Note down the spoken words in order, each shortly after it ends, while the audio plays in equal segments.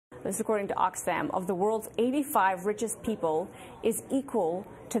this is according to Oxfam, of the world's 85 richest people is equal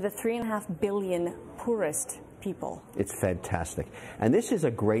to the 3.5 billion poorest people. It's fantastic. And this is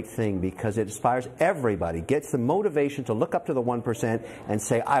a great thing because it inspires everybody, gets the motivation to look up to the 1% and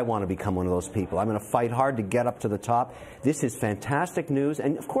say, I want to become one of those people. I'm going to fight hard to get up to the top. This is fantastic news,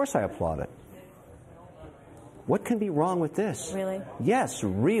 and of course I applaud it. What can be wrong with this? Really? Yes,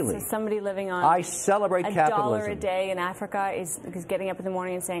 really. So somebody living on I celebrate capitalism. $1 a day in Africa is getting up in the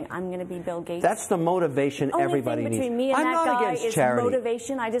morning and saying, I'm going to be Bill Gates. That's the motivation everybody needs. Only thing between me and that guy is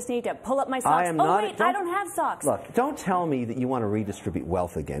motivation. I just need to pull up my socks. I don't have socks. Look, don't tell me that you want to redistribute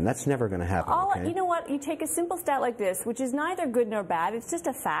wealth again. That's never going to happen. Okay? You know what? You take a simple stat like this, which is neither good nor bad. It's just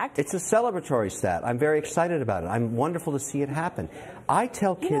a fact. It's a celebratory stat. I'm very excited about it. I'm wonderful to see it happen. I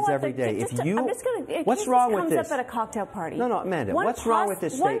tell kids every day, what's wrong with this? Up at a cocktail party. No, Amanda, what's wrong with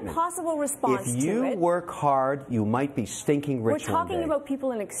this statement? One possible response to it. If you work hard, you might be stinking rich. We're talking about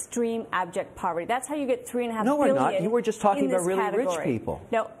people in extreme abject poverty. That's how you get 3.5 billion. No, we're not. You were just talking about really rich people.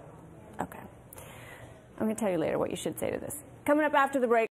 No. Okay. I'm going to tell you later what you should say to this. Coming up after the break.